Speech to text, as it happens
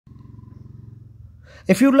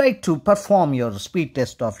If you like to perform your speed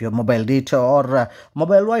test of your mobile data or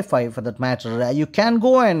mobile Wi-Fi for that matter, you can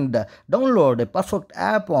go and download a perfect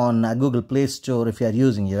app on Google Play Store if you are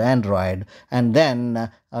using your Android, and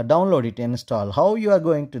then download it and install. How you are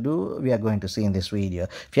going to do, we are going to see in this video.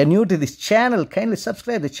 If you are new to this channel, kindly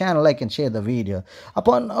subscribe the channel, like and share the video.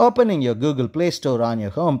 Upon opening your Google Play Store on your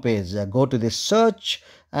home page, go to this search,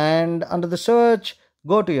 and under the search,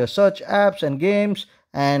 go to your search apps and games,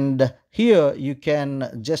 and here you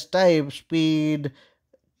can just type speed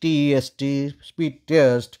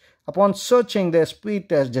test. Upon searching the speed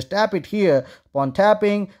test, just tap it here. Upon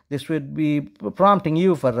tapping, this would be prompting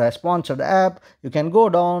you for a sponsored app. You can go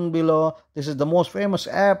down below. This is the most famous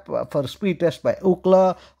app for speed test by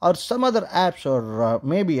Ookla, or some other apps are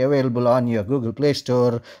maybe available on your Google Play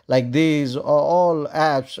Store. Like these are all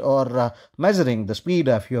apps are measuring the speed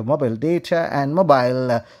of your mobile data and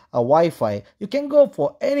mobile Wi-Fi. You can go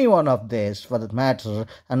for any one of these for that matter.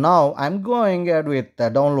 And now I'm going ahead with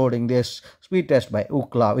downloading this speed test by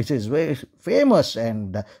Ookla, which is very famous,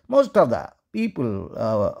 and most of the people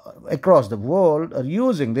across the world are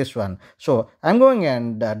using this one. So I'm going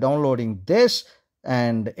and downloading this,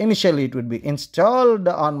 and initially it would be installed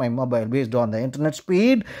on my mobile based on the internet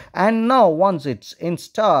speed, and now once it's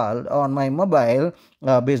installed on my mobile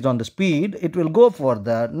based on the speed, it will go for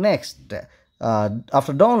the next.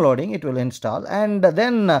 After downloading, it will install, and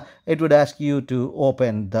then it would ask you to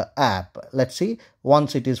open the app. Let's see.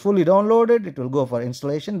 Once it is fully downloaded, it will go for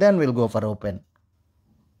installation, then we'll go for open.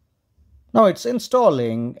 Now it's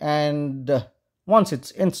installing, and once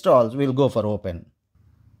it's installed, we'll go for open.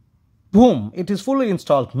 Boom, it is fully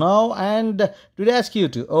installed now, and it will ask you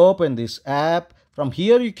to open this app. From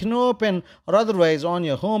here you can open, or otherwise on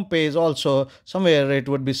your home page also somewhere it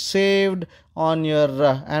would be saved on your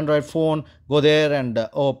Android phone. Go there and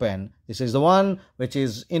open. This is the one which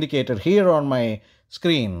is indicated here on my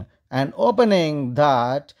screen, and opening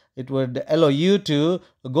that, it would allow you to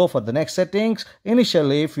go for the next settings.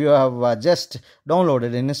 Initially, if you have just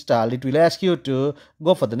downloaded and installed, it will ask you to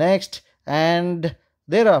go for the next, and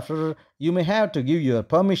thereafter, you may have to give your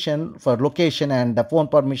permission for location and the phone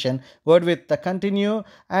permission. Word with the continue,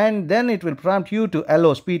 and then it will prompt you to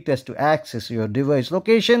allow speed test to access your device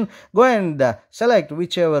location. Go and select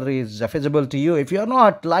whichever is feasible to you. If you are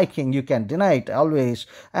not liking, you can deny it always,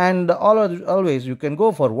 and always you can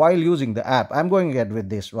go for while using the app. I'm going ahead with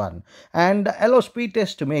this one, and allow speed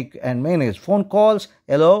test to make and manage phone calls.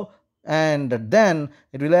 Allow. And then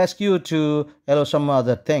it will ask you to allow some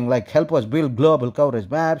other thing like help us build global coverage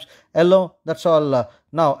maps. Allow. That's all.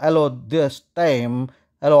 Now allow this time.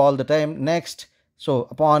 Allow all the time. Next. So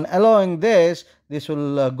upon allowing this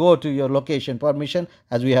will go to your location permission,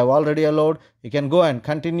 as we have already allowed. You can go and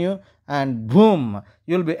continue, and boom,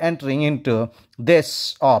 you'll be entering into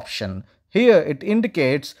this option. Here it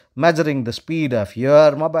indicates measuring the speed of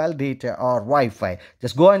your mobile data or Wi-Fi.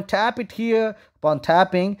 Just go and tap it here. Upon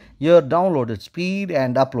tapping, your downloaded speed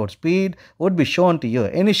and upload speed would be shown to you.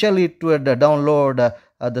 Initially, it would download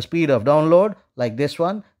the speed of download like this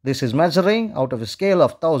one. This is measuring out of a scale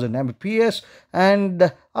of 1000 Mbps,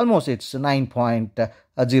 and almost it's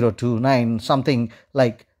 9.029 something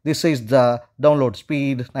like. This is the download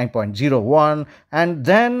speed 9.01, and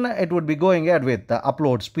then it would be going ahead with the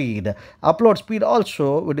upload speed. Upload speed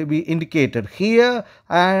also would be indicated here,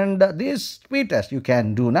 and this speed test you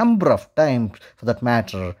can do number of times for that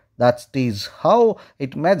matter. That is how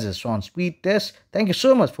it measures on speed test. Thank you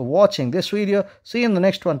so much for watching this video. See you in the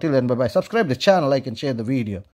next one. Till then, bye bye. Subscribe the channel, like and share the video.